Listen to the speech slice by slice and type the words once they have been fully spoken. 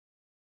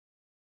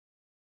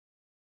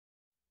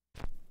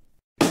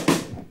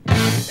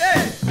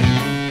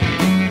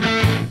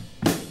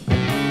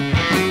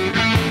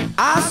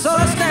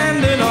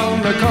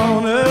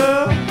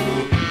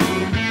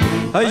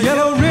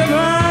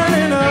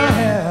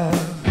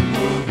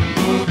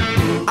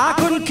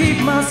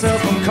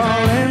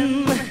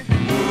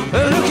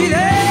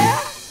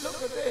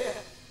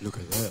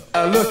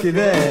Looky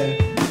there,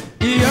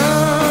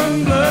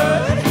 young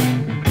blood,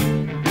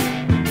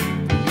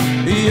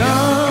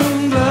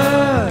 young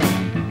blood,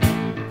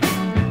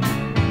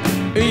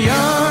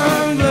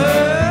 young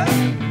blood.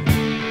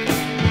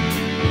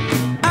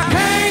 I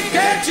can't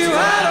get you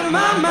out of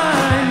my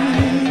mind.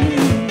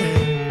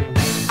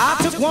 I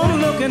took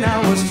one look and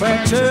I was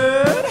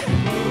fractured.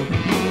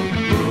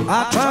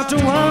 I tried to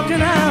walk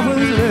and I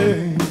was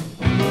lame.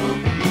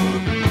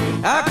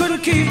 I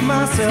couldn't keep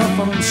myself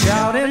from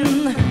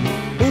shouting.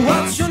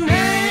 What's your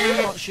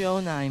name? What's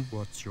your name?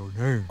 What's your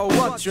name? Oh,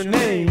 what's your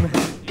name?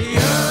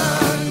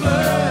 Young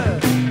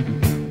blood,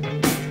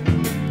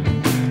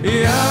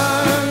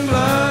 young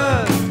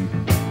blood,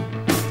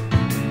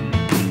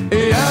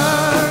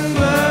 young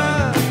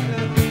blood.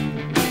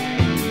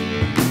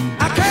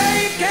 I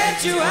can't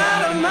get you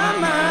out of my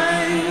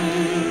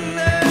mind.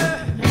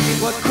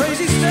 What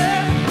crazy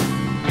step?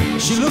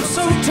 She looked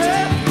so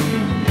tough.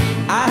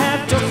 I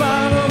had to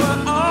follow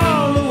her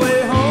all the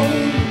way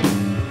home.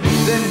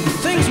 Then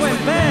things went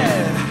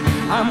bad.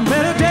 I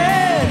met her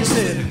dad. He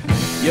said,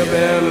 you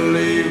better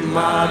leave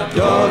my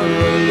daughter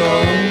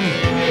alone.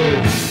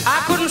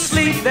 I couldn't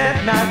sleep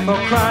that night for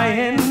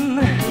crying.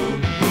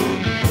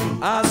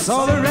 I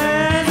saw the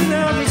rising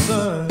of the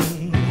sun,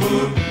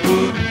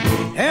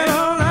 and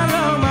all night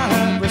long my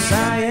heart was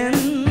sighing.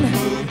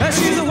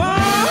 She's the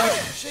one.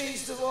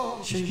 She's the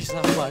one. She's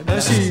that like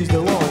She's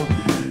the one.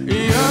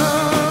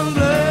 Young